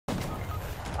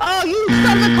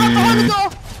behind the door!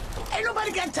 Ain't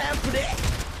nobody got time for that.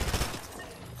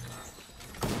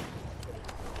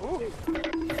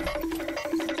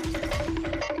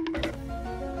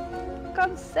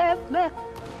 Come save me.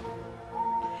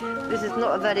 This is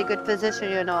not a very good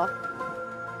position, you know.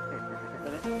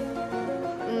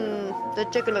 The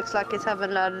chicken looks like it's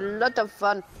having a lot of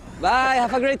fun. Bye,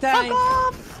 have a great time. Fuck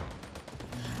off!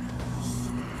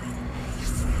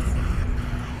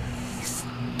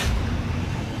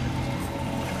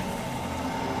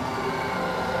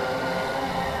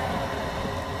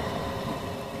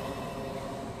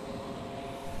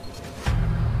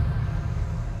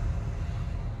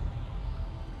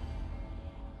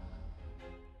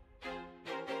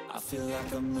 I feel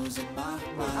like I'm losing my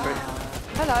mind.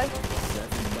 Hello.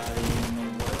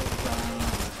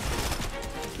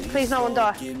 Please no one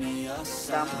die. Give me a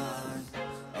sign,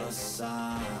 a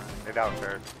sign. They're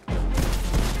downstairs. I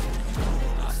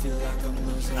feel like I'm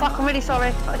losing Fuck, I'm really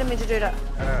sorry. I didn't mean to do that.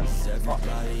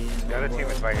 The other team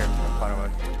is right here in front of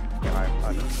us. Behind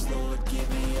us.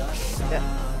 Yeah.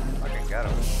 Fucking get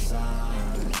him.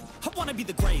 I wanna be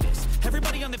the greatest.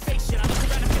 Everybody on the fake shit. I look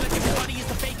around and feel like everybody is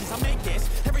the fakest. I make this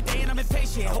every day and I'm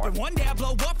impatient. Hoping one day I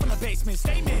blow up from the basement.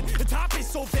 Statement, the top is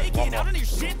so vacant. I don't hear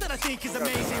shit that I think is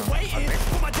amazing. Waiting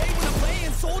for my day when I'm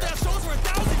playing. Sold out shows for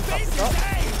 1,000 faces.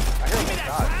 Hey, give me that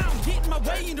crown. Get in my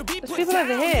way and to be put people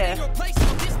down. over here.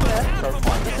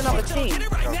 There's another team.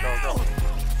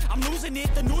 I'm losing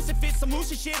it, the noose it fits, I'm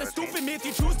losing shit, a stupid myth.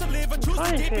 You choose to live or choose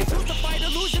to dip, you choose to fight or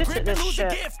lose your grip and lose a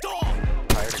gift.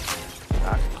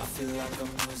 I feel like I'm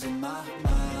losing my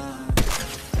mind.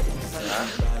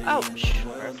 Ouch.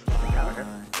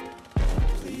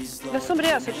 There's somebody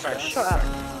else who just got shot at.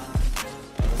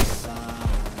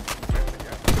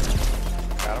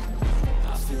 Got him.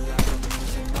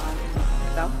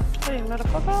 Down. Hey,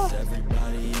 motherfucker.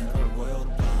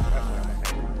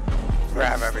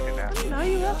 Grab everything now. No,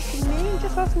 you asking me. You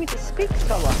just asked me to speak to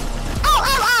someone. Ow,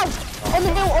 ow, ow! On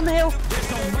the hill, on the hill.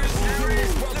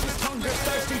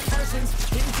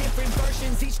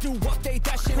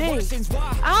 Me.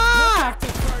 Ah!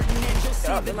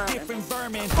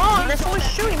 Oh, they're always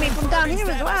shooting me from down here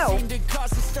as well. I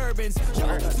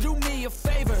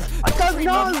don't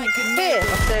know. Here, I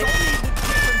see.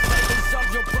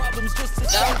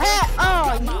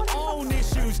 Oh,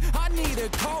 I need a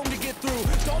comb to get through.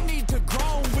 Don't need to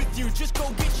groan with you. Just go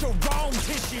get your own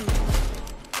tissue.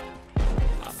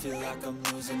 I feel like I'm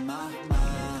losing my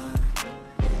mind.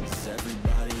 Is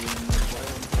everybody in the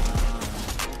world blind?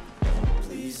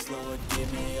 Please, Lord,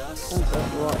 give me a sign.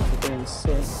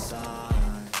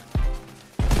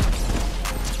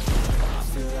 I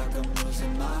feel like I'm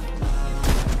losing my mind.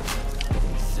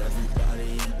 Is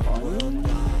everybody in the world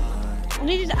blind? I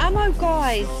needed ammo,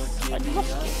 guys. I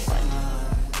lost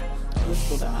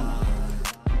it.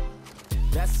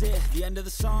 That's it, the end of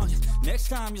the song. Next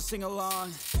time you'll sing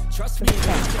along. Trust me.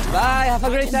 Bye, have a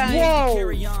great time. Whoa.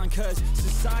 Carry on, cause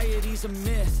society's a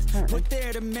myth. Put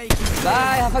there to make you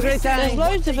Bye, have a great There's time.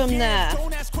 loads of them there.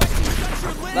 Don't ask questions, shut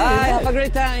your lid. Bye, have a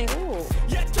great time. Ooh.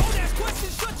 Yeah, don't ask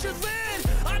questions, shut your lid.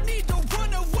 I need to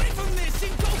run away from this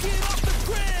and go get off the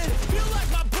grid. Feel like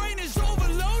my brain is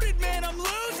overloaded, man, I'm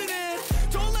losing it.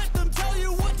 Don't let them tell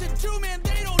you what to do, man,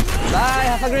 they don't know. Bye,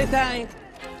 have a great time.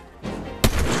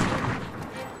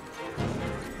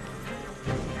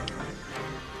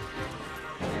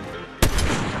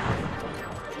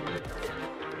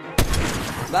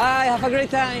 Bye, have a great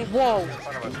time. Whoa.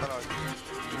 Front of us, front of us.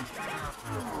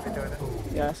 They doing it?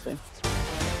 Yeah, I see.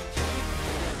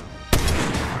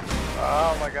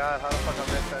 Oh my god, how the fuck I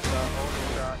missed that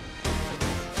holy shot.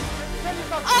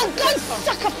 Oh, go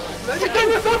suck up!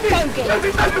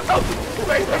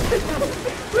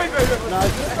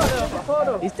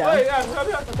 Go! He's down.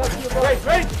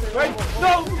 Wait,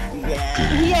 no!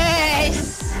 He